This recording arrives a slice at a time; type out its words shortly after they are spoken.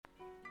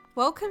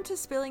Welcome to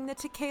Spilling the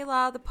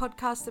Tequila, the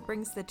podcast that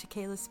brings the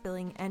tequila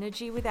spilling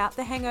energy without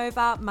the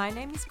hangover. My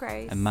name is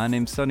Grace. And my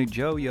name's Sonny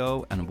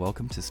Joe, and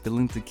welcome to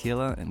Spilling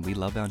Tequila, and we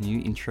love our new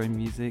intro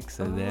music,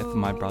 so there for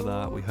my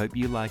brother. We hope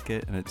you like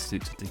it, and it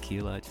suits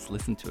tequila. Just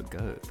listen to it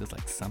go. It feels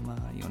like summer.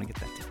 You want to get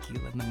that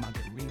tequila and the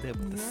margarita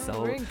with the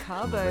soul. We're in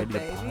Cabo,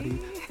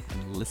 baby.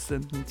 And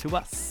listen to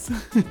us.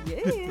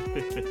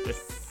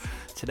 Yes.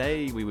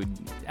 Today we would,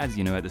 as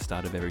you know, at the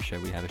start of every show,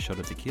 we have a shot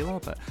of tequila,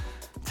 but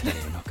today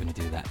we're not going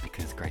to do that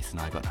because Grace and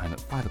I got home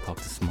at 5 o'clock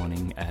this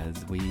morning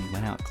as we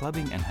went out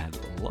clubbing and had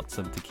lots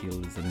of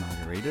tequilas and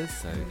margaritas,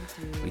 so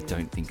we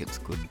don't think it's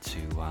good to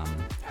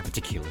have a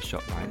tequila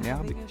shot right now.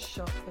 Having a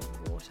shot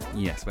of water?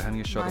 Yes, we're having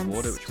a shot of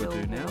water, which we'll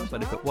do now, water.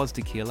 But if it was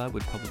tequila,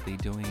 we'd probably be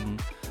doing...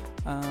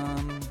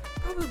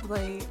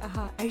 Probably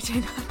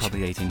 1800.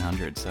 Probably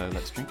 1800, so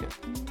let's drink it.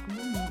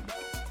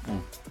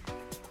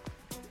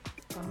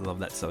 I love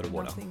that soda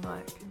water. Nothing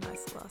like a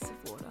nice glass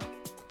of water.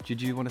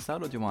 Did you want to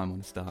start or do I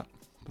want to start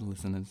for the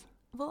listeners?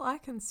 Well, I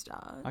can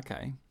start.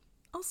 Okay.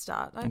 I'll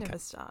start. I never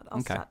start.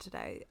 I'll start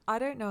today. I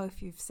don't know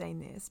if you've seen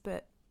this,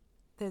 but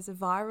there's a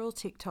viral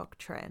TikTok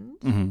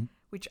trend,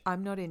 which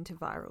I'm not into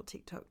viral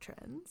TikTok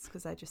trends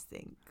because I just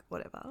think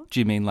whatever.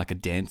 Do you mean like a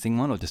dancing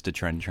one or just a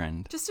trend?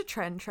 Just a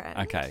trend.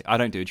 Okay. I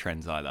don't do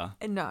trends either.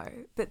 No,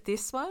 but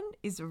this one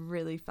is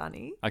really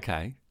funny.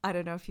 Okay. I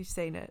don't know if you've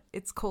seen it.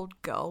 It's called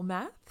Girl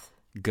Math.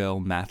 Girl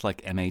math,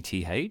 like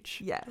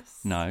MATH? Yes.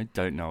 No,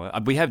 don't know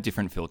it. We have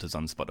different filters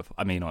on Spotify.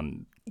 I mean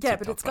on TikTok,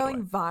 but it's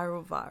going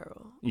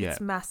viral. Yeah.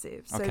 It's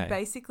massive. So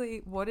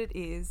basically what it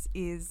is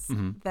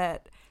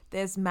that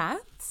there's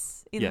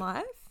maths in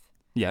life.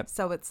 Yep.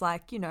 So it's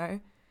like,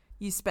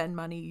 you spend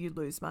money, you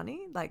lose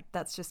money. Like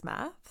that's just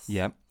maths.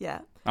 Yep.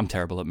 Yeah. I'm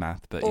terrible at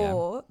math, but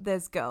Or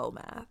there's girl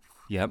math.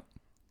 Yep.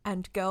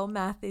 And girl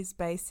math is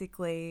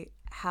basically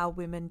how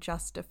women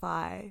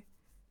justify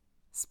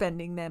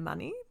spending their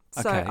money.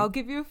 So I'll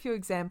give you a few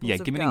examples. Yeah,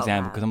 give me an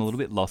example because I'm a little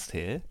bit lost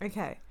here.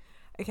 Okay.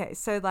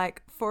 So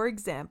like, for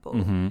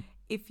example,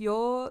 if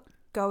you're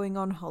going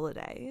on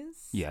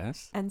holidays.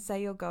 Yes. And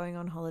say you're going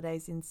on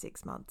holidays in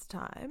 6 months'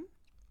 time.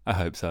 I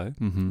hope so.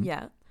 Mm-hmm.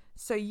 Yeah.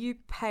 So you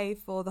pay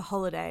for the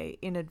holiday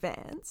in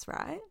advance,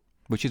 right?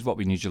 Which is what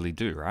we usually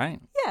do,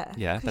 right? Yeah.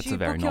 Yeah, that's a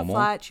very normal. You book your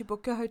flights, you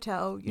book your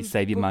hotel. You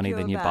save your money,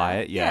 then you buy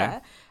it. Yeah.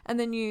 And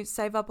then you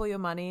save up all your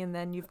money and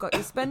then you've got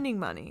your spending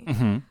money.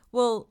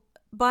 Well,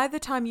 by the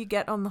time you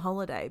get on the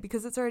holiday,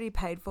 because it's already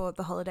paid for,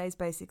 the holiday's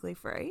basically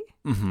free.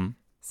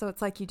 So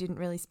it's like you didn't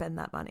really spend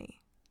that money.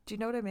 Do you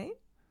know what I mean?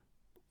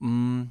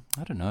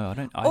 I don't know. I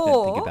don't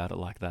think about it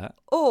like that.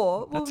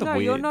 Or,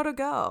 you're not a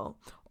girl.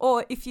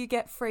 Or if you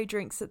get free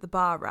drinks at the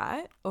bar,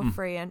 right? Or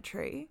free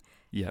entry.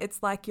 Yeah.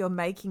 It's like you're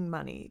making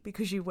money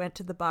because you went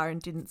to the bar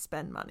and didn't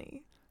spend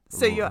money.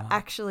 So you're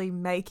actually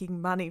making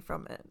money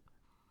from it.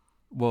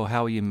 Well,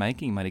 how are you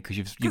making money? Because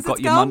you've got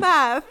it's your money,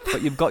 math.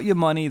 But you've got your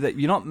money that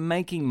you're not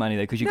making money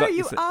there because you got.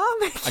 You are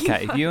making. Okay,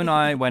 money. if you and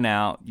I went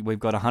out, we've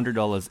got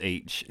 $100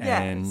 each,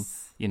 and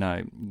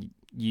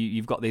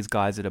you've got these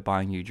guys that are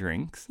buying you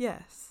drinks.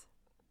 Yes.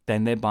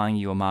 Then they're buying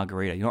you a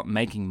margarita. You're not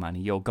making money.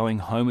 You're going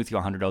home with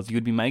your $100.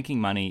 You'd be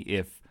making money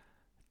if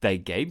they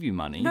gave you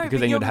money because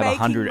then you'd have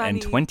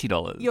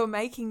 $120. You're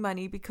making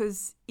money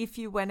because if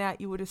you went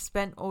out, you would have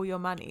spent all your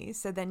money.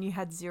 So then you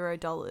had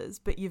 $0,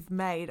 but you've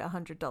made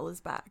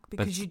 $100 back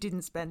because you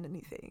didn't spend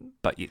anything.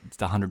 But it's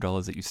the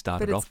 $100 that you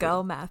started off with. But it's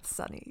girl math,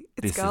 Sonny.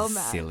 It's girl math.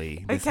 This is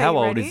silly. Okay, how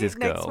old ready? is this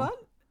girl? Next one.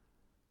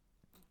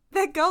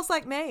 They're girls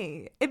like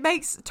me. It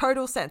makes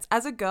total sense.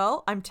 As a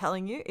girl, I'm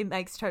telling you, it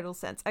makes total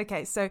sense.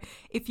 Okay, so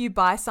if you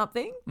buy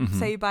something,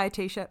 say you buy a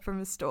T-shirt from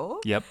a store,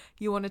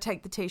 you want to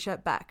take the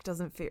T-shirt back,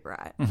 doesn't fit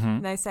right.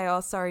 And they say, oh,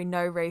 sorry,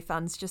 no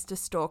refunds, just a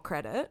store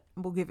credit.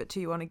 We'll give it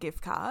to you on a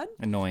gift card.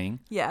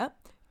 Annoying. Yeah.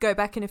 Go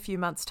back in a few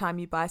months' time,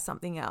 you buy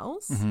something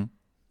else.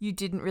 You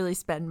didn't really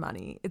spend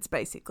money. It's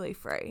basically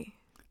free.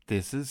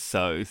 This is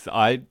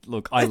I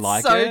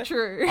like so it.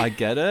 True. I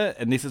get it.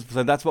 And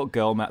that's what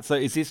girl math. So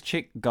is this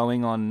chick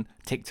going on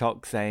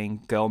TikTok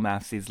saying girl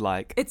maths is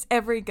like... It's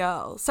every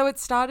girl. So it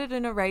started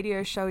in a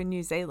radio show in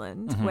New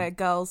Zealand where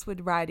girls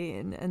would write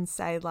in and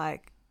say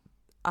like,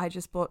 I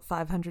just bought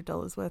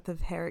 $500 worth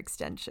of hair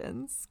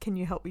extensions. Can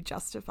you help me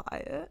justify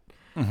it?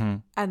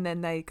 And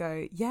then they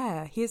go,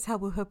 yeah, here's how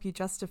we'll help you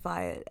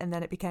justify it. And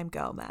then it became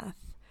girl math.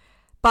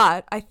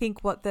 But I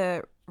think what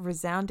the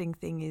resounding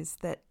thing is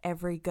that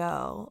every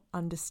girl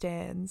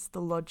understands the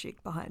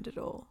logic behind it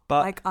all.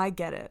 But like, I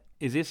get it.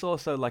 Is this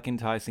also like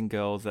enticing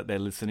girls that they're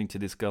listening to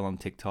this girl on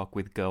TikTok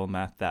with girl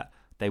math that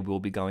they will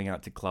be going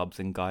out to clubs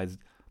and guys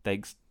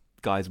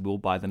will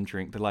buy them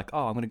drink? They're like,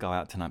 oh, I'm going to go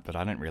out tonight, but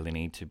I don't really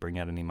need to bring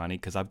out any money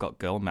because I've got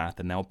girl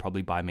math and they'll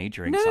probably buy me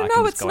drinks.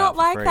 No, it's not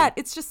like that.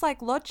 It's just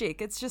like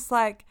logic. It's just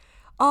like,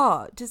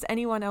 oh, does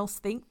anyone else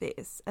think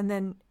this? And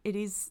then it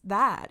is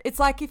that. It's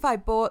like if I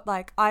bought,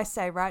 like I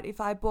say, right,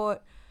 if I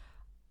bought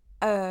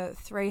a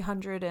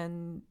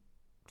 $300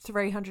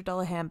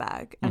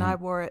 handbag and I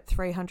wore it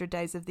 300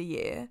 days of the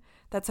year,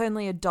 that's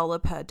only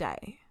 $1 per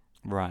day.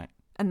 Right.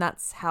 And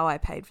that's how I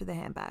paid for the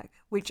handbag,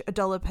 which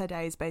 $1 per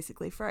day is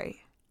basically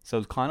free. So it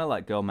was kind of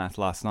like girl math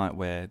last night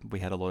where we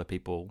had a lot of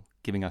people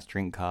giving us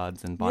drink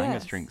cards and buying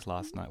us Yes. drinks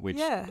last night, which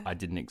Yeah. I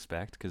didn't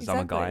expect because I'm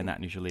a guy Exactly. and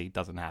that usually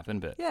doesn't happen,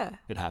 but Yeah.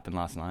 it happened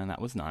last night and that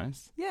was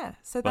nice. Yeah.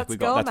 So Like that's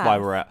girl that's math. why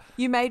we're at.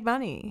 You made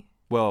money.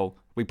 Well,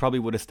 we probably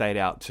would have stayed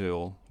out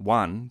till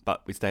 1,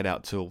 but we stayed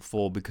out till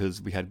 4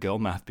 because we had girl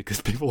math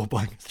because people were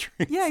buying us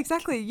drinks. Yeah,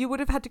 exactly. You would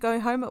have had to go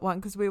home at 1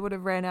 because we would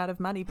have ran out of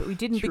money, but we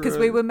didn't because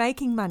True. we were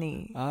making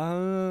money.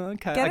 Oh,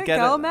 okay. Get I it, get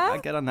girl it. math? I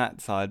get on that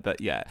side, but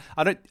yeah.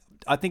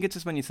 I think it's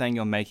just when you're saying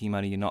you're making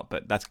money, you're not,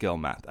 but that's girl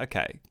math.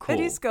 Okay, cool.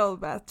 It is girl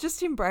math.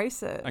 Just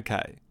embrace it.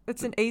 Okay.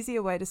 It's an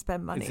easier way to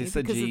spend money this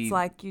a because G- it's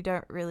like you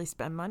don't really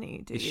spend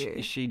money, do you?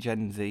 Is she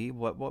Gen Z?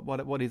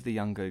 What is the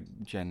younger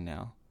gen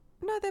now?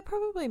 No, they're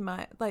probably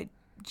like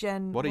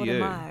Gen. What are What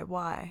you? am I?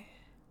 Why?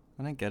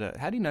 I don't get it.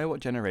 How do you know what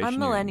generation I'm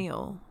you're in?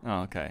 millennial.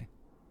 Oh, okay.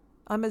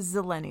 I'm a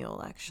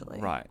zillennial, actually.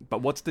 Right.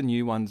 But what's the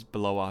new ones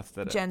below us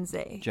that are Gen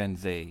Z. Gen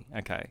Z?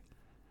 Okay.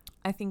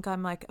 I think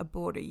I'm like a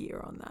border year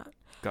on that.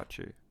 Got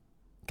you.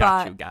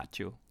 But- Got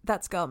you.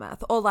 That's girl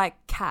math. Or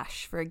like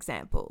cash, for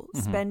example.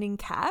 Mm-hmm. Spending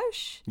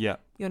cash, Yeah.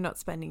 you're not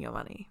spending your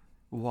money.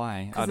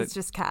 Why? Because it's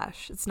just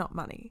cash. It's not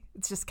money.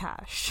 It's just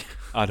cash.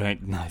 I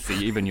don't know.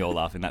 See, even you're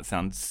laughing. That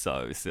sounds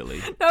so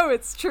silly. No,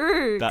 it's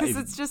true. That Because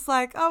is- it's just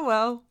like, oh,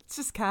 well, it's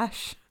just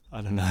cash.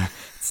 I don't know.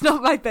 It's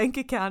not my bank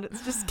account.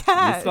 It's just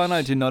cash. This one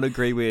I do not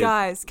agree with.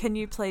 Guys, can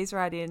you please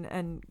write in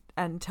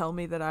and tell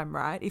me that I'm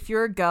right? If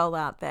you're a girl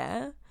out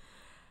there,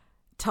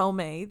 tell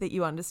me that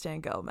you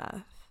understand girl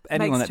math.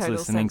 Anyone Makes that's total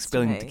listening, sense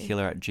to me.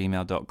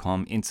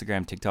 spillingtequila@gmail.com,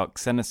 Instagram, TikTok,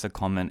 send us a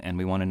comment and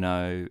we want to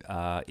know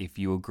if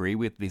you agree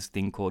with this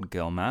thing called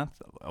girl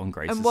math on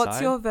Grace's And what's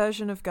side. your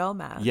version of girl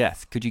math?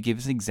 Yes, could you give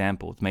us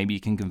examples? Maybe you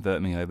can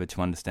convert me over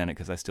to understand it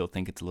because I still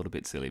think it's a little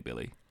bit silly,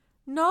 Billy.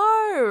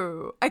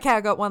 No. Okay,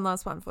 I got one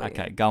last one for you.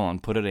 Okay, go on,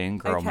 put it in,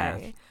 girl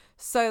math.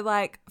 So,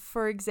 like,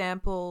 for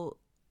example,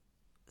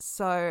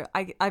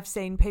 I've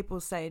seen people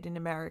say it in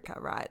America,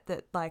 right?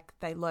 That, like,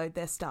 they load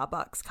their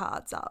Starbucks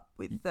cards up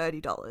with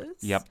 $30.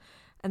 Yep.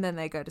 And then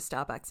they go to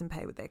Starbucks and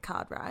pay with their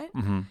card, right?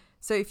 Mm-hmm.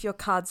 So if your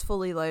card's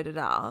fully loaded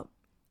up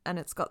and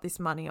it's got this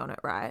money on it,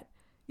 right?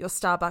 Your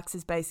Starbucks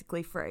is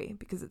basically free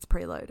because it's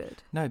preloaded.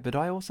 No, but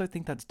I also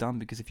think that's dumb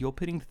because if you're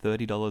putting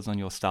 $30 on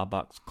your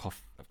Starbucks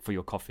for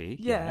your coffee,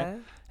 Yeah.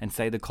 and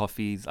say the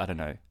coffee's, I don't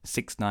know,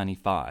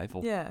 $6.95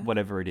 or Yeah.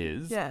 whatever it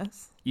is,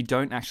 Yes. you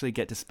don't actually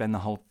get to spend the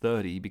whole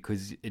 30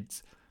 because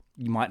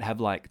you might have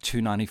like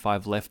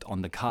 $2.95 left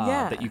on the card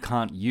Yeah. that you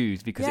can't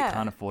use because Yeah. it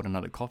can't afford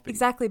another coffee.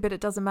 Exactly, but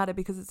it doesn't matter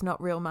because it's not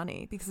real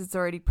money because it's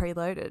already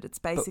preloaded. It's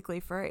basically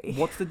free.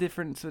 What's the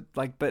difference?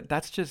 But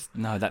that's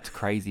that's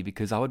crazy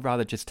because I would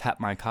rather just tap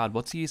my card.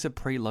 What's the use of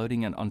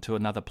preloading it onto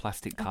another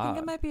plastic I card?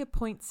 think it might be a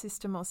point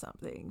system or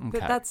something, Okay.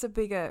 but that's a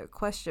bigger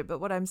question. But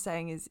what I'm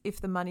saying is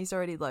if the money's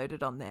already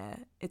loaded on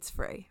there, it's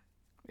free.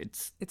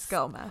 It's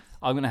girl math.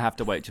 I'm going to have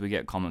to wait till we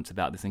get comments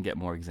about this and get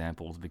more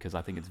examples because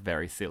I think it's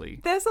very silly.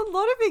 There's a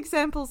lot of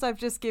examples I've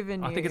just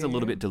given you. I think it's a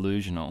little bit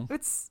delusional.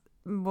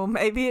 Well,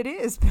 maybe it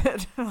is,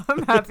 but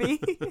I'm happy.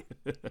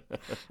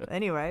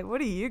 Anyway, what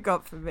do you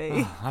got for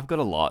me? I've got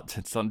a lot.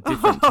 It's on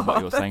different to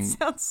what you're that saying.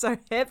 sounds so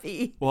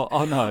heavy. Well,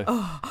 oh no.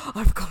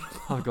 I've got a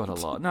lot. I've got a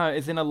lot. No,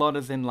 it's in a lot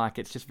as in like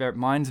it's just very.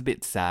 Mine's a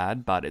bit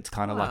sad, but it's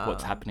kind of like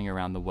what's happening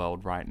around the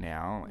world right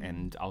now.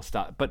 And I'll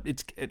start. But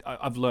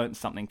I've learned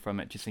something from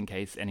it, just in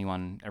case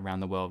anyone around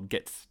the world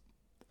gets,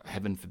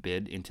 heaven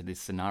forbid, into this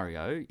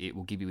scenario. It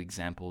will give you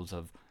examples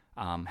of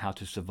how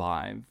to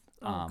survive.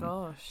 Oh,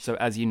 gosh. So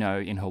as you know,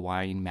 in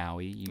Hawaii, in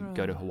Maui, you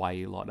go to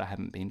Hawaii a lot. I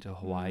haven't been to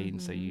Hawaii, and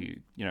so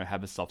you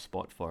have a soft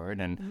spot for it.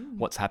 And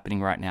what's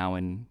happening right now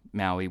in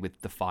Maui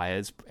with the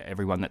fires,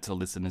 everyone that's a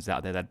listeners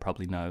out there, they'd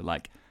probably know,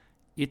 like,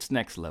 it's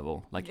next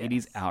level. Like, it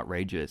is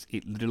outrageous.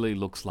 It literally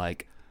looks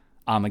like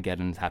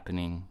Armageddon's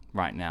happening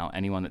right now.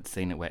 Anyone that's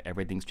seen it where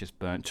everything's just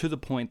burnt to the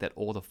point that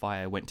all the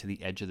fire went to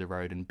the edge of the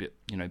road and,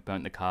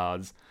 burnt the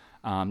cars.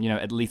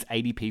 At least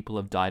 80 people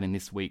have died in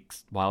this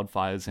week's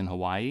wildfires in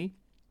Hawaii.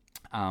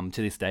 To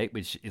this date,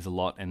 which is a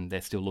lot, and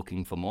they're still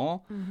looking for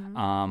more.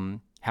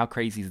 How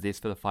crazy is this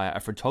for the fire? A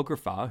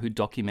photographer who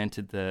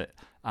documented the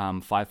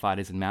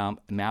firefighters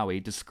in Maui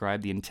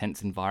described the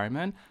intense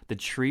environment. The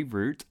tree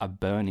roots are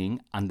burning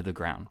under the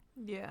ground.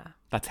 Yeah.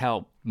 That's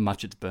how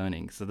much it's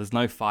burning. So there's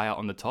no fire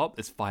on the top.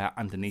 There's fire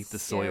underneath the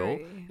soil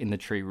in the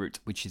tree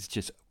roots, which is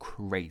just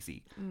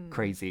crazy.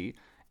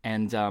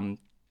 And,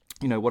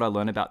 what I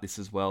learned about this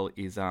as well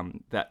is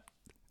that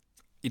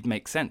it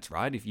makes sense,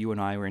 right? If you and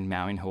I were in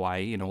Maui in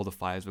Hawaii and all the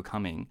fires were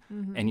coming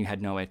and you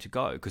had nowhere to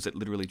go because it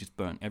literally just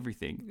burnt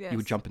everything, you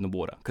would jump in the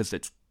water because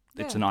it's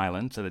an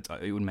island, so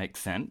it would make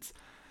sense.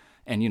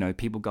 And,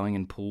 people going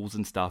in pools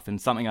and stuff.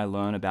 And something I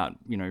learned about,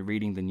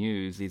 reading the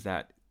news is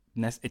that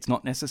it's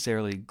not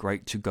necessarily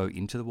great to go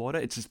into the water.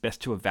 It's just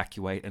best to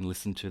evacuate and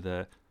listen to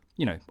the,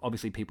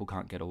 obviously people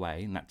can't get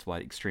away and that's why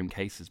extreme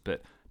cases,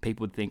 but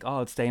people would think,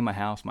 I'd stay in my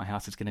house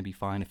is going to be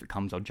fine. If it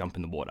comes, I'll jump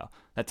in the water.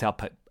 That's how,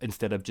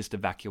 instead of just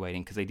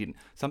evacuating, because they didn't.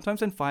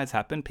 Sometimes when fires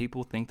happen,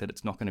 people think that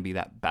it's not going to be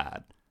that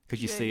bad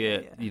because you see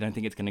it, you don't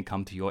think it's going to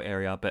come to your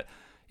area. But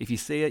if you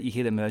see it, you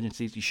hear the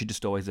emergencies, you should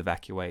just always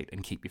evacuate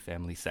and keep your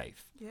family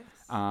safe. Yes.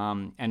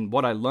 And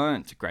what I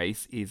learnt,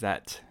 Grace, is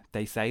that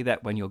they say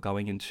that when you're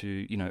going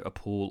into, a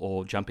pool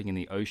or jumping in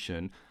the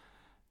ocean,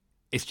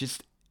 it's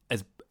just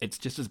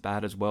as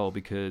bad as well,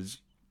 because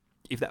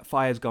if that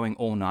fire is going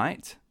all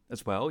night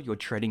as well, you're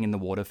treading in the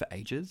water for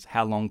ages.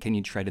 How long can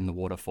you tread in the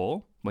water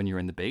for when you're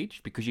in the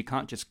beach? Because you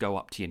can't just go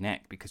up to your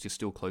neck because you're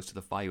still close to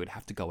the fire. You would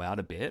have to go out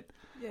a bit.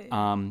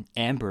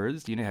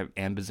 Ambers, how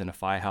ambers in a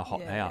fire, how hot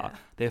they are.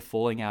 They're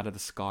falling out of the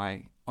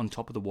sky on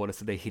top of the water,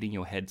 so they're hitting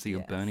your head, so you're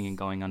burning and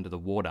going under the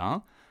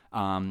water.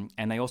 And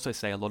they also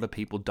say a lot of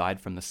people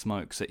died from the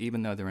smoke. So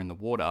even though they're in the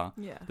water,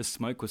 the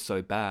smoke was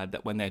so bad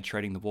that when they're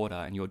treading the water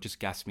and you're just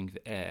gasping for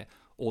air,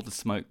 all the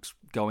smoke's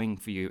going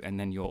for you, and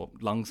then your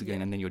lungs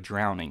again, and then you're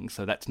drowning.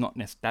 So that's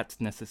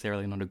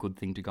necessarily not a good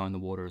thing to go in the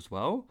water as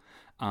well.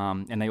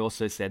 And they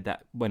also said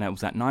that when it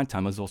was at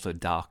nighttime, it was also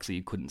dark, so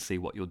you couldn't see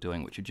what you're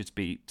doing, which would just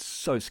be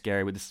so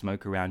scary with the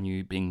smoke around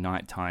you, being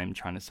nighttime,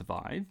 trying to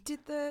survive.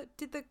 Did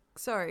the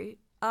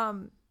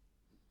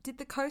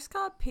Coast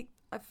Guard pick?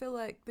 I feel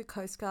like the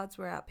Coast Guards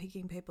were out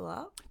picking people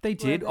up. They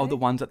did, or the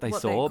ones that they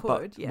saw,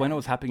 but when it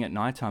was happening at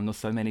nighttime, there were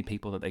so many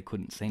people that they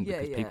couldn't see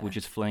because people were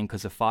just fleeing,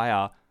 because the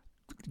fire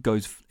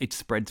it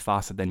spreads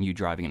faster than you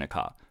driving in a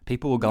car.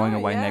 People were going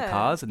away in their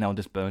cars and they were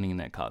just burning in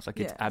their cars. Like,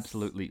 it's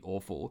absolutely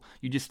awful.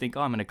 You just think,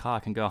 I'm in a car, I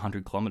can go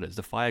 100 kilometers.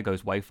 The fire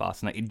goes way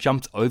faster and it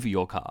jumps over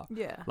your car.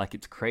 Yeah. Like,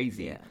 it's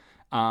crazy.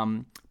 Yeah.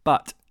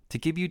 But to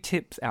give you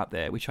tips out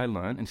there, which I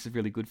learned, and this is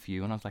really good for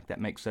you, and I was like, that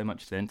makes so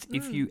much sense.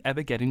 If you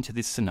ever get into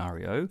this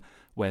scenario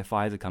where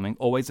fires are coming,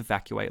 always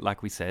evacuate,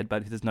 like we said,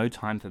 but if there's no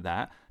time for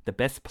that, the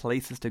best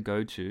places to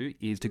go to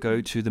is to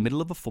go to the middle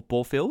of a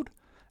football field.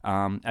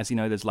 As you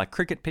know, there's like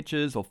cricket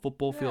pitches or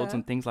football fields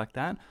and things like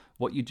that.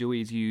 What you do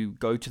is you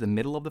go to the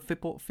middle of the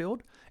football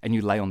field and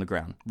you lay on the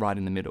ground right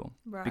in the middle.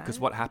 Right. Because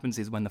what happens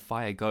is when the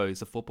fire goes,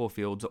 the football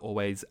fields are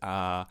always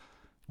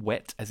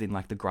wet, as in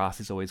like the grass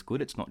is always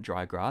good. It's not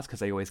dry grass, because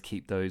they always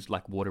keep those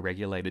like water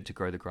regulated to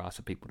grow the grass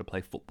for people to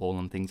play football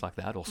and things like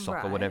that, or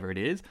soccer, whatever it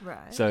is.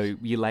 Right. So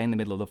you lay in the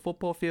middle of the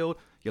football field,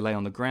 you lay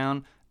on the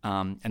ground,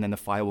 and then the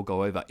fire will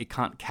go over. It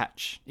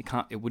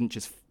wouldn't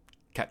just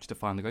catch the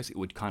fire on the ghost, it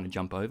would kind of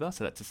jump over,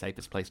 so that's the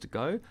safest place to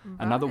go. Right.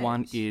 Another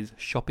one is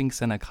shopping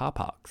centre car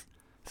parks.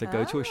 So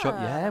go to a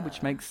shop,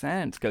 which makes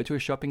sense. Go to a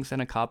shopping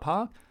centre car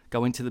park,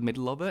 go into the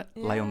middle of it,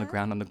 lay on the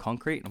ground on the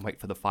concrete and wait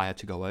for the fire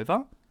to go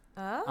over.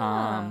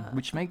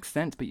 Which makes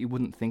sense, but you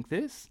wouldn't think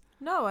this.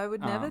 No, I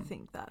would never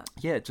think that.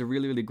 Yeah, it's a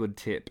really, really good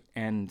tip.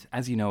 And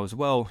as you know as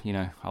well,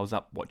 I was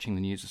up watching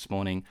the news this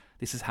morning.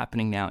 This is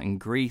happening now in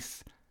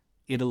Greece,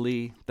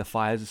 Italy. The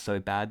fires are so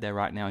bad there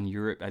right now in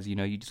Europe. As you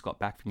know, you just got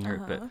back from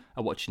Europe, but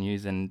I watched the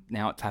news and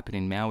now it's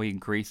happening in Maui,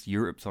 Greece.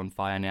 Europe's on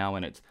fire now,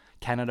 and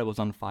Canada was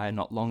on fire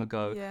not long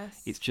ago.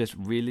 Yes. It's just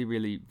really,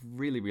 really,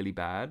 really, really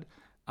bad.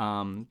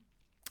 And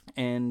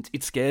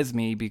it scares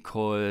me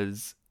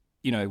because,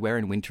 we're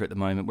in winter at the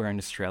moment. We're in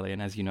Australia.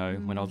 And as you know,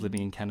 when I was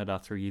living in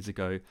Canada 3 years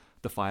ago,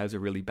 the fires are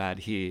really bad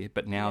here.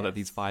 But now that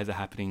these fires are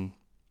happening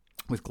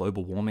with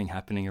global warming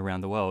happening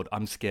around the world,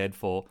 I'm scared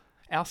for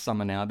our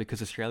summer now,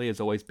 because Australia has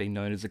always been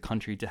known as a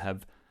country to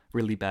have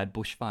really bad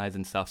bushfires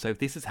and stuff. So if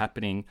this is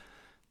happening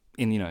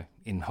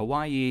in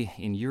Hawaii,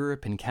 in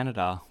Europe, in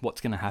Canada, what's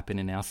going to happen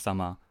in our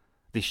summer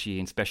this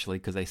year, especially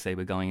because they say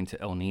we're going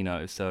into El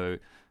Nino. So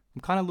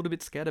I'm kind of a little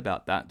bit scared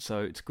about that. So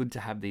it's good to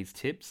have these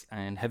tips,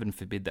 and heaven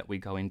forbid that we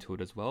go into it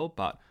as well.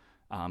 But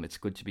it's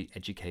good to be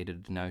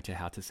educated to know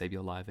how to save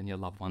your life and your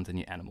loved ones and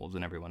your animals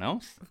and everyone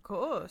else. Of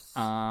course.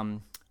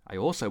 I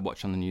also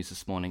watched on the news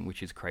this morning,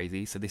 which is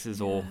crazy. So this is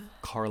all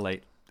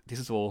this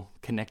is all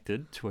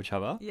connected to each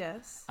other.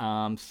 Yes.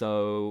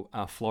 So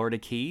Florida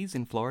Keys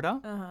in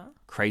Florida.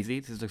 Crazy.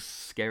 This is the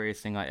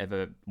scariest thing I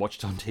ever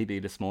watched on TV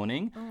this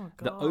morning. Oh,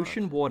 God. The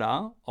ocean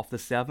water off the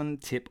southern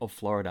tip of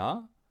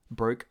Florida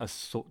broke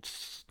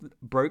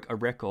a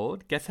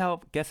record. Guess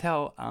how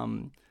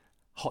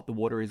hot the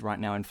water is right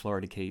now in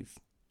Florida Keys.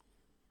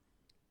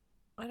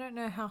 I don't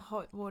know how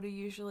hot water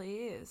usually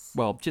is.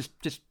 Well, just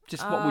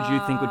what would you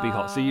think would be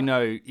hot? So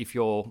if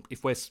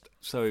we're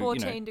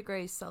 14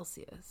 degrees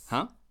Celsius.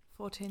 Huh?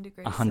 14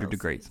 degrees 100 Celsius.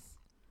 degrees.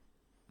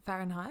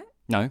 Fahrenheit?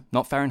 No,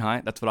 not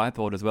Fahrenheit. That's what I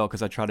thought as well,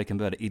 because I tried to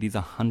convert it. It is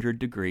 100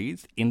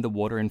 degrees in the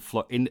water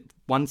in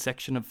one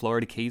section of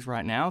Florida Keys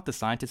right now. The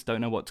scientists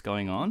don't know what's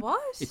going on.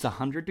 What? It's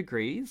 100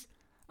 degrees.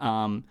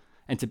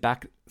 It's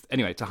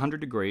 100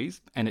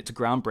 degrees, and it's a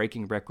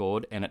groundbreaking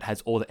record, and it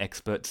has all the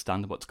experts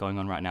stunned what's going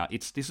on right now.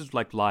 This is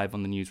like live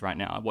on the news right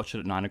now. I watched it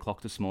at 9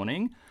 o'clock this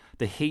morning.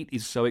 The heat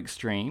is so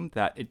extreme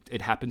that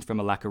it happens from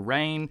a lack of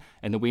rain,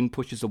 and the wind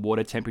pushes the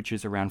water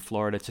temperatures around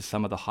Florida to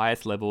some of the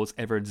highest levels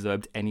ever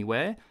observed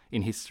anywhere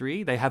in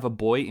history. They have a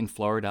buoy in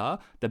Florida.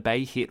 The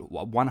bay hit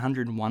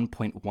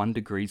 101.1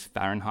 degrees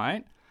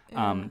Fahrenheit.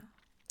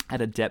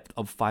 At a depth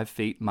of 5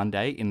 feet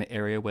Monday in the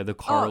area where the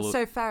coral... Oh,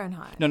 so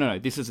Fahrenheit. No.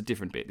 This is a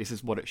different bit. This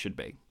is what it should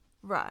be.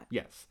 Right.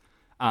 Yes.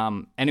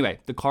 Anyway,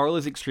 the coral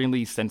is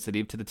extremely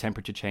sensitive to the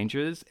temperature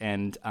changes,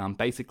 and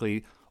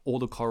basically all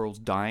the corals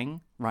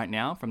dying right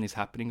now from this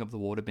happening of the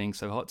water being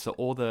so hot. So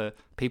all the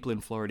people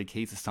in Florida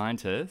Keys, the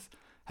scientists,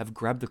 have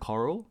grabbed the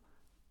coral,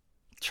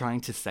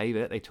 trying to save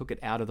it. They took it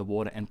out of the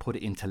water and put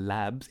it into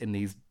labs in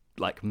these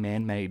like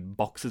man-made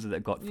boxes that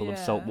they've got full of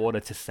salt water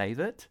to save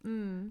it,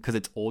 because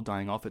it's all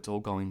dying off. It's all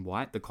going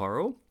white, the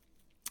coral,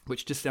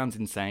 which just sounds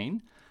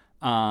insane.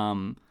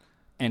 And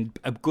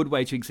a good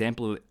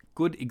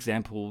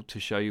example to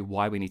show you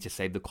why we need to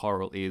save the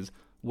coral is,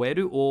 where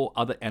do all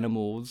other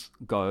animals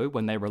go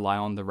when they rely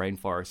on the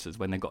rainforests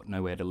when they've got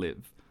nowhere to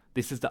live?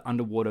 This is the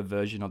underwater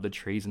version of the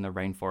trees and the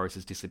rainforest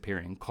is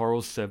disappearing.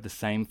 Corals serve the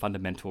same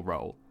fundamental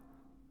role.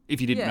 If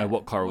you didn't know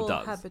what coral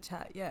does.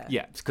 Habitat, yeah.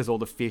 Yeah, it's because all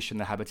the fish and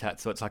the habitat,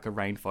 so it's like a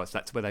rainforest.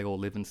 That's where they all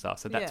live and stuff.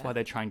 So that's why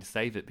they're trying to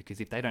save it,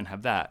 because if they don't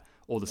have that,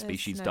 all the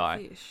species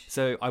die. Fish.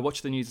 So I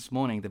watched the news this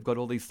morning. They've got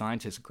all these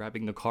scientists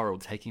grabbing the coral,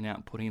 taking it out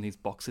and putting in these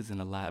boxes in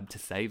a lab to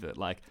save it.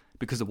 Like,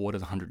 because the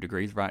water's 100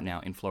 degrees right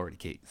now in Florida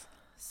Keys.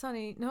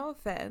 Sonny, no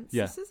offense.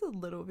 Yeah. This is a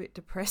little bit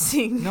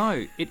depressing.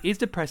 No, it is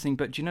depressing,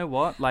 but do you know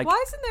what? Like,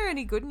 why isn't there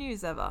any good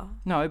news ever?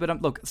 No,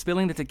 but look,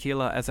 spilling the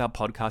tequila as our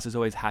podcast is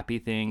always happy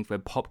things. We're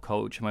pop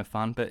culture, we're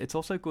fun, but it's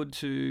also good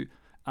to,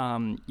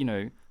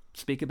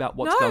 speak about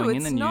what's going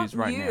in the news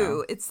right now.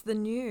 No, it's the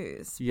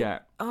news. Yeah.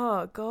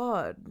 Oh,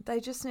 God. They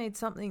just need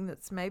something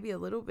that's maybe a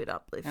little bit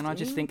uplifting. And I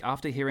just think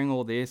after hearing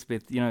all this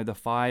with, the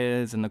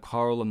fires and the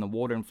coral and the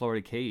water in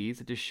Florida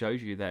Keys, it just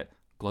shows you that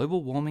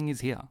global warming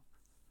is here.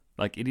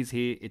 Like, it is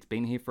here. It's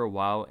been here for a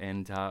while,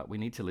 and we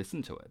need to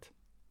listen to it.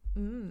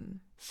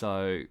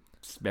 So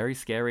it's very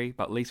scary,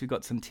 but at least we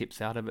got some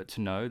tips out of it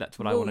to know. That's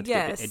what I wanted to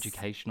get the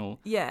educational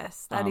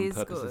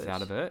purposes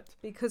out of it.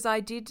 Because I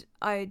did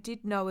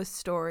know a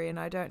story, and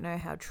I don't know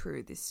how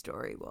true this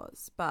story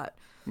was, but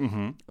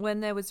when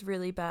there was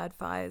really bad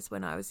fires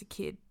when I was a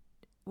kid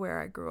where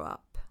I grew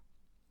up,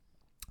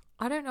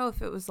 I don't know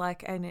if it was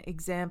like an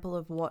example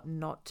of what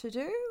not to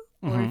do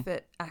or if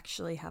it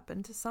actually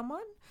happened to someone.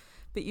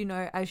 But,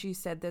 as you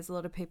said, there's a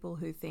lot of people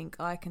who think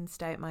I can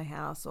stay at my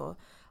house, or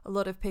a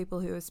lot of people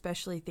who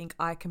especially think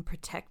I can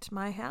protect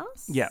my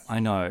house. Yeah,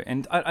 I know.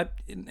 And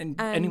and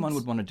anyone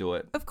would want to do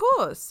it. Of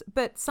course.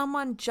 But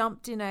someone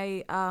jumped in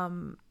a...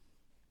 and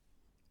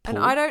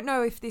I don't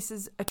know if this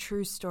is a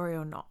true story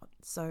or not,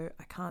 so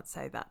I can't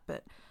say that.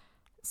 But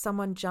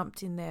someone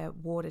jumped in their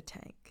water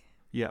tank.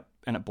 Yeah,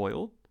 and it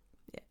boiled.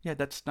 Yeah. Yeah,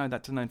 that's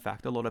a known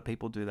fact. A lot of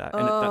people do that.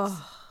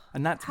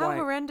 And that's how why,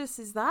 horrendous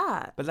is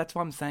that? But that's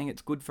why I'm saying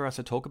it's good for us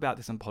to talk about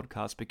this on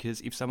podcasts, because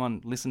if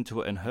someone listened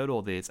to it and heard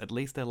all this, at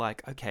least they're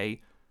like,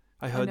 okay,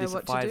 I heard this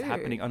fire's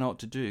happening. I know what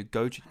to do.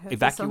 Go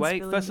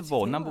evacuate. First of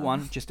all, number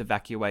one, just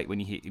evacuate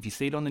when if you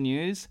see it on the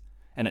news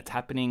and it's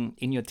happening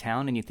in your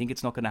town and you think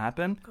it's not going to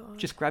happen,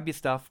 just grab your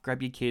stuff,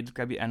 grab your kids,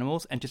 grab your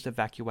animals, and just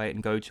evacuate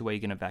and go to where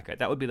you're going to evacuate.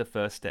 That would be the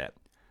first step.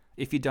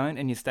 If you don't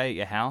and you stay at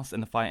your house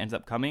and the fire ends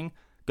up coming,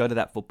 go to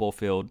that football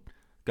field.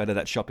 Go to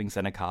that shopping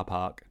centre car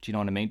park. Do you know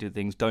what I mean? Do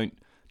things. Don't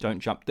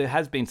jump. There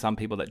has been some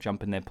people that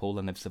jump in their pool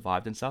and they've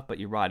survived and stuff. But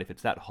you're right. If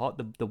it's that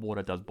hot, the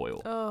water does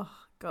boil. Oh,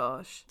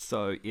 gosh.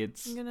 So I'm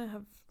going to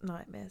have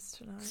nightmares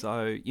tonight.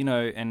 So,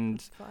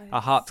 and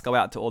our hearts go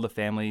out to all the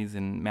families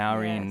in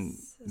Maui and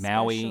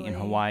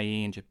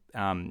Hawaii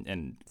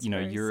and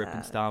Europe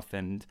and stuff.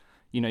 And,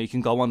 you can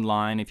go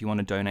online if you want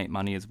to donate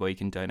money as well. You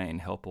can donate and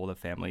help all the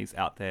families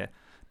out there,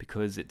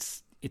 because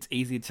it's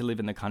easy to live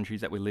in the countries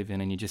that we live in,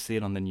 and you just see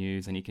it on the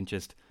news and you can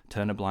just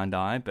turn a blind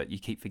eye, but you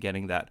keep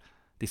forgetting that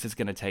this is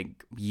going to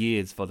take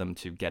years for them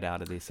to get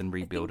out of this and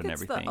rebuild and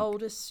everything. It's the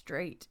oldest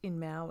street in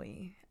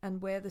Maui,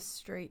 and where the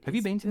street Have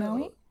you been to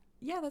Maui?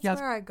 Yeah, that's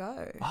where I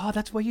go. Oh,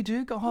 that's where you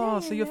do go.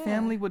 Oh, so your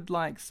family would so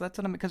that's what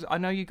I mean, because I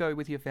know you go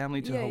with your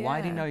family to Hawaii.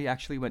 I didn't know you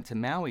actually went to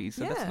Maui,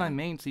 so that's what I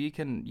mean. So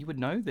you would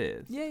know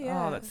this.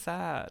 Yeah. Oh, that's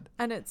sad.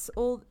 And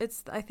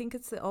I think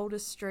it's the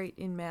oldest street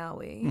in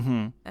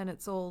Maui, and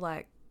it's all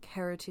like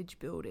heritage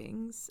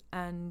buildings,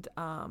 and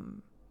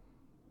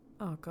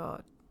oh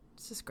god,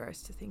 it's just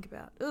gross to think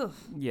about. Ugh.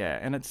 Yeah,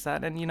 and it's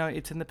sad, and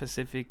it's in the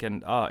Pacific,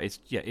 and it's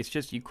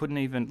just, you couldn't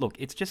even look.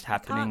 It's just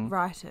happening. You can't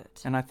write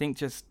it. And I think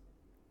just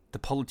the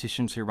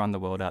politicians who run the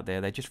world out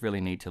there, they just really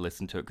need to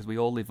listen to it, because we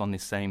all live on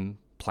this same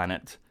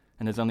planet,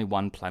 and there's only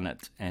one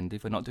planet, and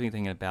if we're not doing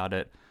anything about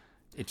it,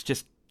 it's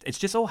just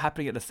all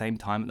happening at the same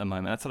time at the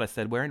moment. That's what I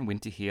said. We're in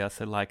winter here,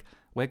 so like,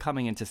 we're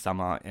coming into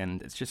summer,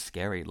 and it's just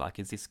scary. Like,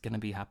 is this going to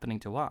be happening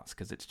to us?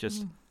 Because it's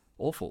just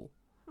awful.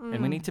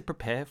 And we need to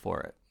prepare for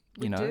it,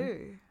 We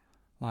do.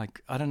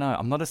 Like, I don't know.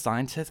 I'm not a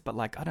scientist, but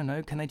like, I don't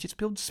know. Can they just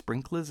build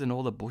sprinklers in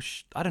all the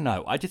bush? I don't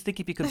know. I just think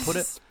if you can put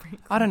it...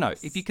 I don't know.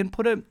 If you can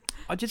put it...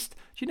 do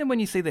you know when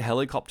you see the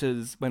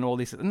helicopters, when all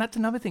this... And that's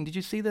another thing. Did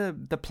you see the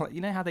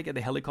you know how they get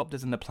the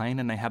helicopters in the plane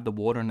and they have the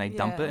water and they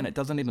dump it and it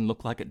doesn't even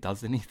look like it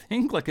does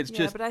anything? Like, it's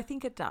just... Yeah, but I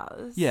think it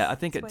does. Yeah, I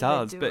think it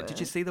does. But did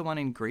you see the one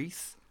in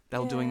Greece? they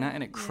were doing that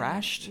and it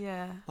crashed.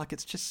 Yeah. Like,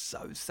 it's just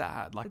so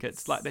sad. Like,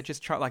 it's like they're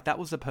just trying, like, that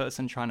was the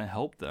person trying to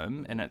help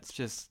them. And it's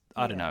just,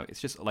 I don't know.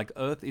 It's just like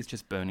Earth is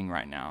just burning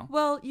right now.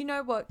 Well, you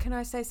know what? Can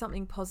I say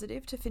something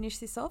positive to finish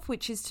this off,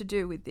 which is to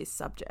do with this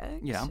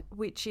subject? Yeah.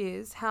 Which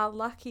is, how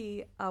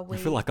lucky are we? I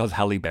feel like I was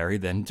Halle Berry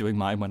then doing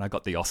mine when I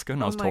got the Oscar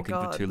and I was talking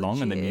God, for too long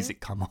legit. and the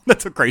music come on.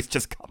 That's what Grace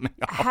just cut me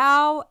off.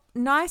 How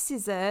nice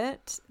is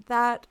it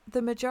that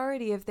the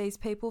majority of these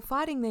people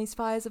fighting these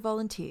fires are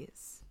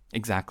volunteers?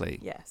 Exactly.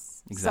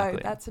 Yes. Exactly.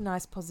 So that's a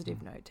nice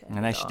positive note to end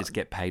And they should on. just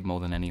get paid more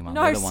than anyone.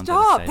 No, They're the ones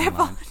stop. that are They're saving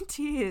lives.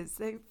 volunteers.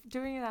 They're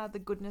doing it out of the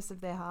goodness of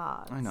their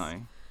hearts. I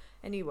know.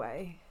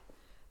 Anyway.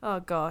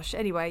 Oh, gosh.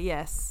 Anyway,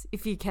 yes.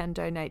 If you can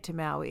donate to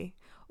Maui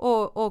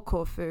or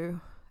Corfu,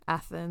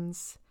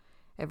 Athens,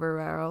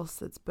 everywhere else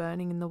that's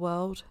burning in the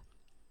world.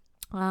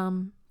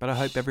 But I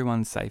hope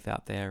everyone's safe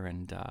out there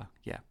and,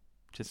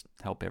 just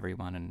help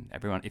everyone. And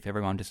if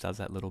everyone just does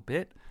that little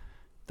bit,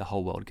 the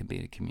whole world can be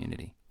a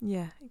community.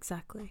 Yeah,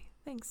 exactly.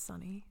 Thanks,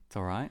 Sonny. It's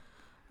all right.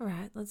 All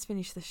right, let's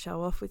finish the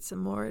show off with some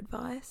more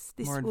advice.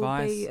 This More will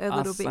advice. be a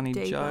little bit Sunny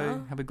deeper.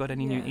 Joe. Have we got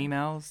any new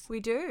emails? We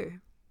do.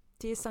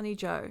 Dear Sunny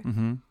Joe,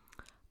 Mm-hmm.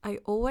 I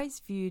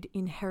always viewed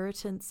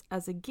inheritance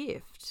as a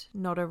gift,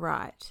 not a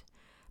right.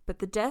 But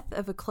the death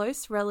of a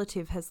close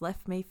relative has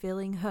left me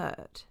feeling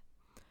hurt.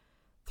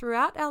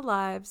 Throughout our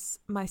lives,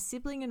 my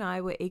sibling and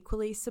I were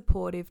equally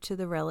supportive to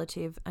the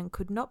relative and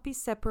could not be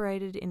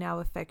separated in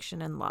our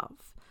affection and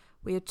love.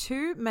 We are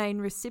two main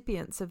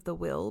recipients of the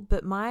will,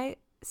 but my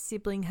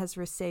sibling has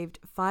received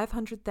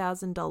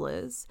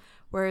 $500,000,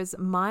 whereas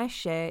my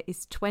share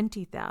is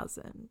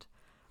 $20,000.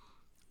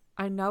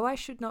 I know I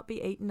should not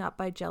be eaten up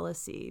by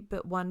jealousy,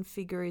 but one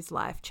figure is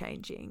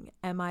life-changing.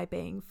 Am I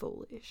being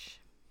foolish?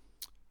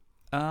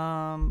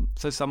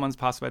 So someone's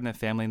passed away in their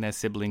family and their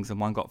siblings, and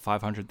one got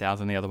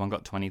 500,000, the other one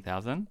got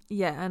 20,000.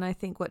 Yeah, and I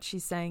think what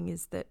she's saying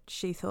is that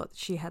she thought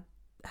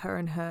her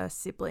and her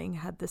sibling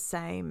had the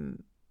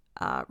same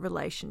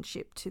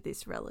relationship to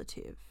this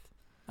relative.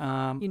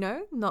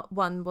 Not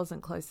one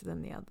wasn't closer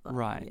than the other.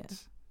 Right.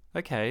 Yeah.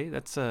 Okay,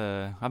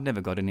 I've never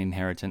got an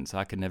inheritance, so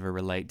I can never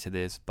relate to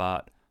this,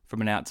 but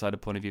from an outsider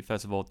point of view,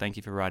 first of all, thank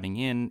you for writing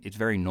in. It's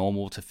very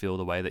normal to feel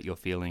the way that you're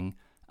feeling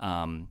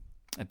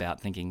about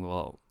thinking,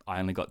 well, I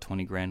only got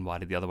 20 grand, why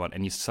did the other one?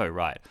 And you're so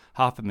right.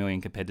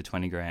 $500,000 compared to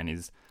 20 grand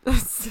is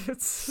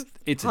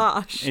it's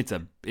harsh.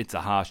 It's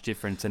a harsh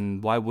difference,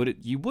 and why would it?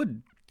 You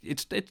would.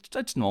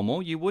 It's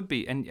normal. You would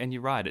be, and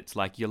you're right. It's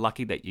like you're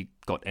lucky that you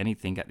got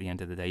anything at the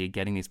end of the day. You're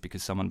getting this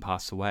because someone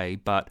passed away.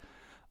 But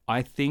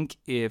I think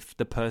if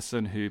the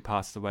person who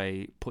passed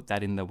away put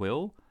that in the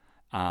will,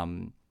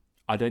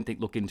 I don't think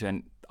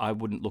I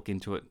wouldn't look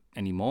into it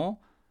anymore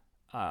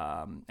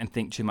and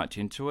think too much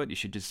into it. You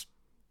should just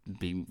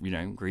be,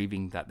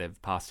 grieving that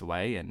they've passed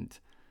away, and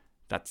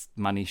that's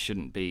money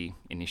shouldn't be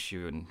an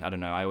issue. And I don't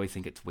know, I always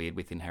think it's weird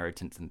with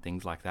inheritance and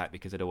things like that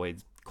because it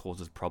always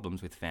causes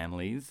problems with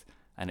families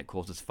and it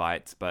causes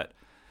fights. But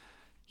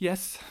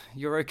yes,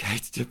 you're okay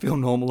to feel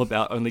normal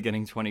about only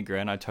getting 20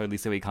 grand. I totally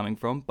see where you're coming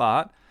from.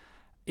 But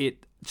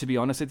to be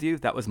honest with you,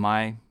 that was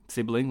my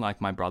sibling,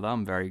 like my brother.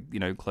 I'm very,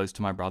 close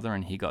to my brother,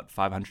 and he got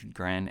 500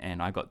 grand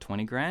and I got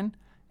 20 grand.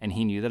 And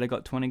he knew that I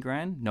got 20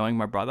 grand. Knowing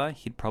my brother,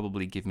 he'd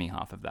probably give me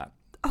half of that.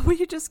 Oh, were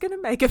you just going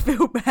to make her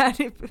feel bad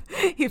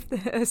if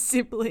her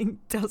sibling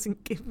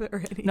doesn't give her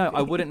anything? No,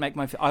 I wouldn't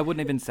I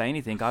wouldn't even say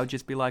anything. I would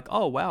just be like,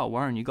 oh, wow,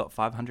 Warren, you got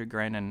 500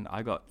 grand and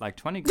I got like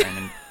 20 grand.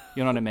 And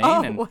you know what I mean?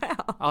 Oh, and wow.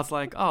 I was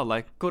like, oh,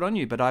 like, good on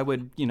you. But I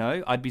would,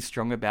 I'd be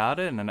strong about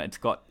it. And it's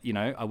got,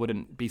 I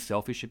wouldn't be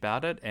selfish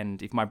about it.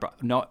 And if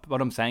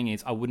what I'm saying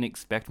is I wouldn't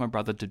expect my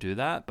brother to do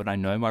that. But I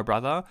know my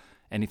brother.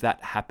 And if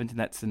that happened in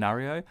that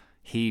scenario,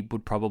 he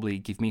would probably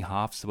give me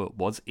half so it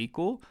was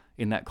equal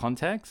in that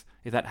context.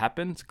 If that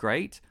happens,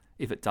 great.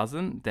 If it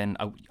doesn't, then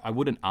I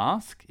wouldn't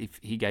ask. If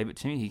he gave it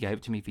to me, he gave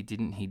it to me. If he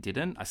didn't, he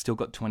didn't. I still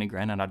got 20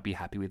 grand and I'd be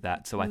happy with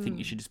that. So I think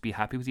you should just be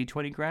happy with your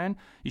 20 grand.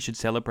 You should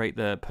celebrate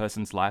the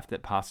person's life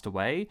that passed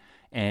away.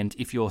 And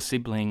if your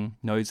sibling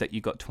knows that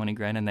you got 20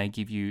 grand and they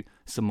give you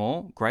some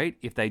more, great.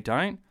 If they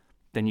don't,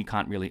 then you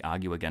can't really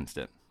argue against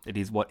it. It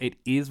is what it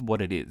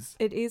is.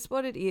 It is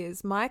what it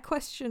is. My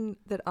question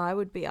that I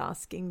would be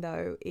asking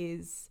though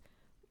is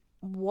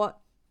what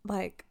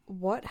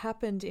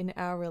happened in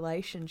our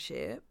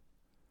relationship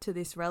to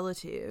this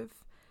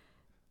relative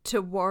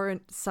to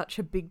warrant such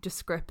a big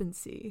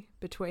discrepancy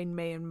between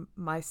me and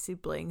my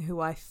sibling who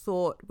I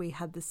thought we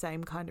had the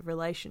same kind of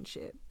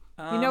relationship.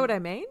 You know what I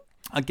mean?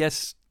 I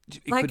guess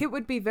it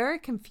would be very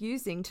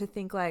confusing to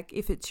think like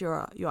if it's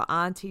your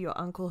auntie, your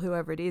uncle,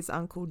 whoever it is,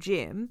 Uncle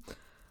Jim,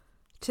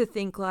 to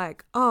think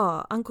like,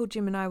 oh, Uncle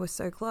Jim and I were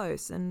so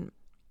close, and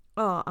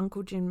oh,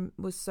 Uncle Jim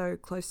was so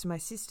close to my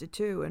sister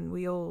too, and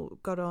we all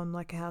got on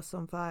like a house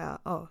on fire.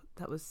 Oh,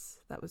 that was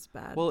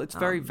bad. Well, it's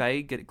very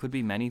vague. It could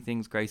be many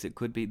things, Grace. It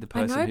could be the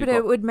person I know, but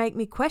it would make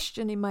me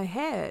question in my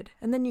head,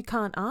 and then you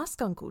can't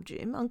ask Uncle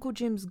Jim. Uncle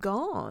Jim's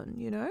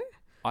gone,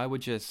 I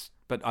would just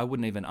But I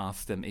wouldn't even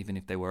ask them, even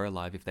if they were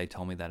alive, if they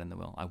told me that in the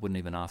will. I wouldn't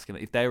even ask them.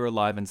 If they were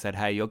alive and said,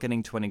 hey, you're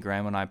getting 20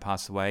 grand when I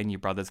pass away and your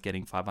brother's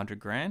getting 500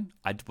 grand,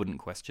 I wouldn't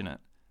question it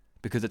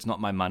because it's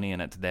not my money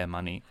and it's their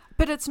money.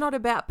 But it's not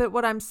about, but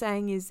what I'm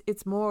saying is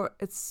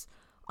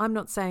I'm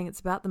not saying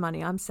it's about the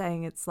money. I'm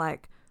saying it's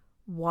like,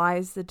 why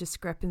is the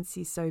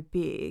discrepancy so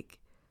big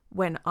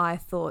when I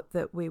thought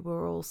that we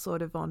were all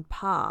sort of on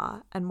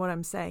par? And what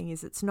I'm saying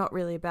is it's not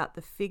really about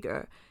the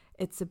figure.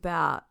 It's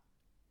about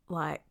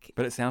like...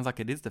 But it sounds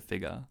like it is the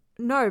figure.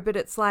 No, but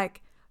it's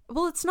like,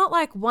 well, it's not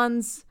like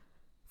one's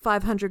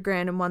 500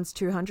 grand and one's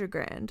 200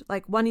 grand.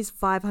 Like one is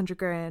 500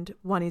 grand,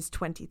 one is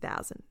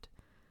 20,000.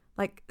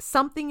 Like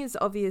something is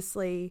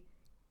obviously,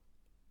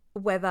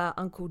 whether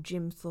Uncle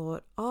Jim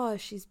thought, oh,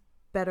 she's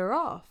better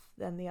off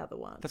than the other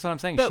one. That's what I'm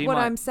saying. But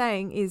I'm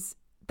saying is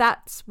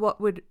that's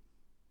what would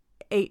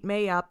eat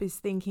me up, is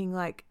thinking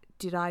like,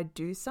 did I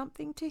do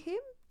something to him?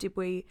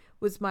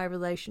 Was my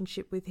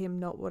relationship with him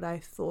not what I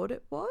thought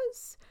it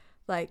was?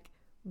 Like,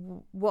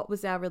 what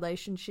was our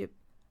relationship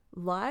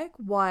like?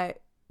 Why,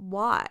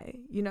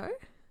 you know?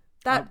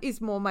 That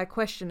is more my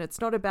question. It's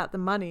not about the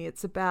money.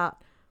 It's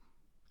about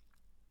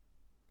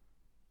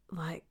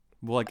like...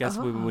 Well, I guess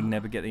we would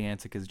never get the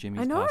answer because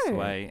Jimmy's passed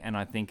away. And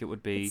I think it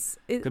would be,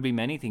 could be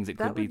many things. It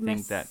could be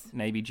think that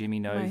maybe Jimmy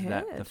knows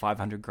that the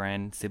 500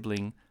 grand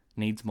sibling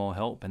needs more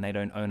help and they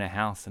don't own a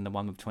house and the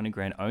one with 20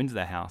 grand owns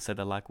the house. So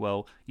they're like,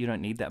 well, you don't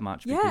need that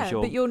much because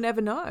but you'll never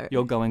know.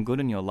 You're going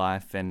good in your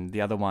life and the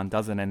other one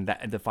doesn't, and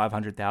that the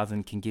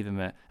 500,000 can give them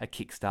a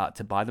kickstart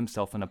to buy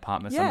themselves an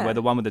apartment somewhere, where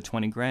the one with the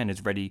 20 grand has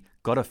already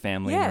got a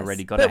family and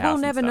already got a house. But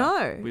we'll never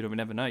know. We'll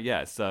never know,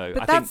 yeah. So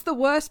but that's the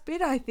worst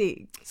bit, I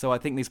think. So I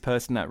think this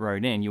person that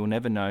wrote in, you'll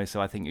never know, so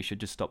I think you should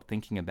just stop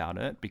thinking about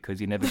it because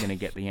you're never going to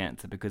get the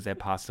answer because they're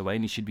passed away,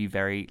 and you should be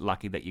very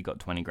lucky that you got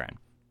 20 grand.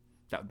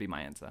 That would be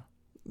my answer.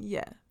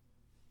 Yeah.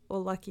 Or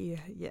lucky,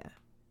 yeah.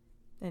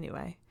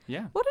 Anyway.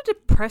 Yeah. What a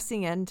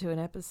depressing end to an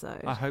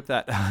episode. I hope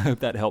that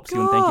helps you,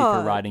 and thank you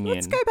for writing in.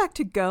 Let's go back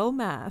to girl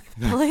math,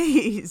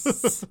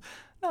 please.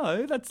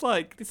 No, that's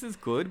like, this is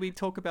good. We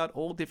talk about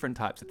all different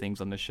types of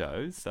things on the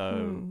show.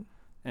 So,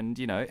 and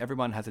you know,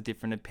 everyone has a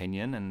different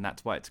opinion, and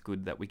that's why it's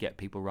good that we get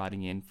people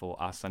writing in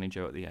for us, Sunny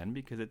Joe, at the end,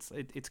 because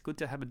it's good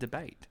to have a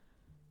debate,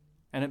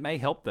 and it may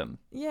help them.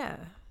 Yeah,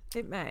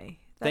 it may.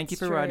 Thank you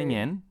for writing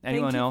in.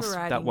 Anyone else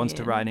that wants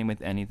to write in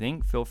with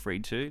anything, feel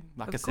free to.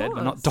 Like I said,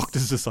 we're not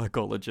doctors or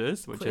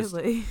psychologists. We're just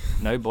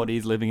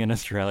nobody's living in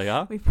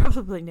Australia. We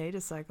probably need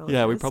a psychologist.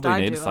 Yeah, we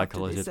probably need a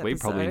psychologist. We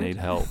probably need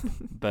help.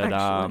 But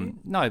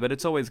no, but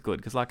it's always good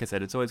because, like I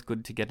said, it's always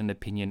good to get an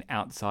opinion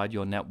outside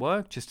your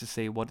network just to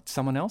see what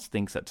someone else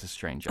thinks that's a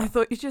stranger. I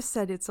thought you just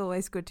said it's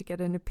always good to get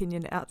an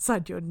opinion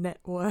outside your net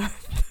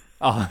worth.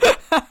 Oh,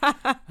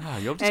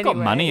 you've just got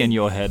money in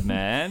your head,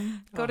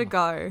 man. Gotta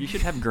go. You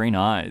should have green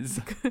eyes.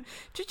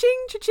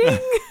 Cha-ching, cha-ching.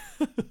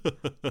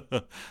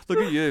 Look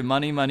at you.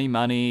 Money, money,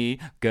 money.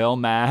 Girl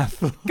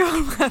math.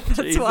 Girl math.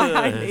 That's why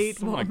I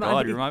need more money. Oh my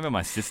God, you remind me of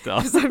my sister.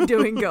 Because I'm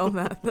doing girl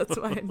math. That's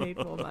why I need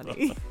more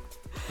money.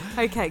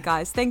 Okay,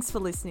 guys. Thanks for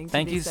listening to this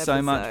episode. Thank you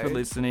so much for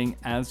listening,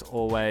 as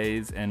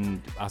always,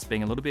 and us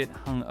being a little bit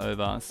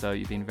hungover. So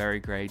you've been very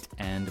great,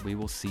 and we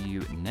will see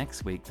you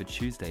next week for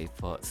Tuesday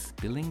for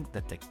Spilling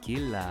the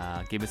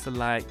Tequila. Give us a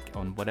like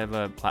on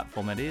whatever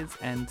platform it is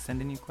and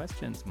send in your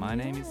questions. My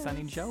name is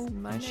Sunny Joe,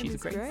 and she's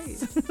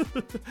Grace.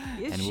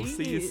 Yes, and we'll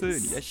see you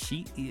soon. Yes,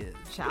 she is.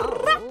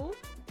 Ciao.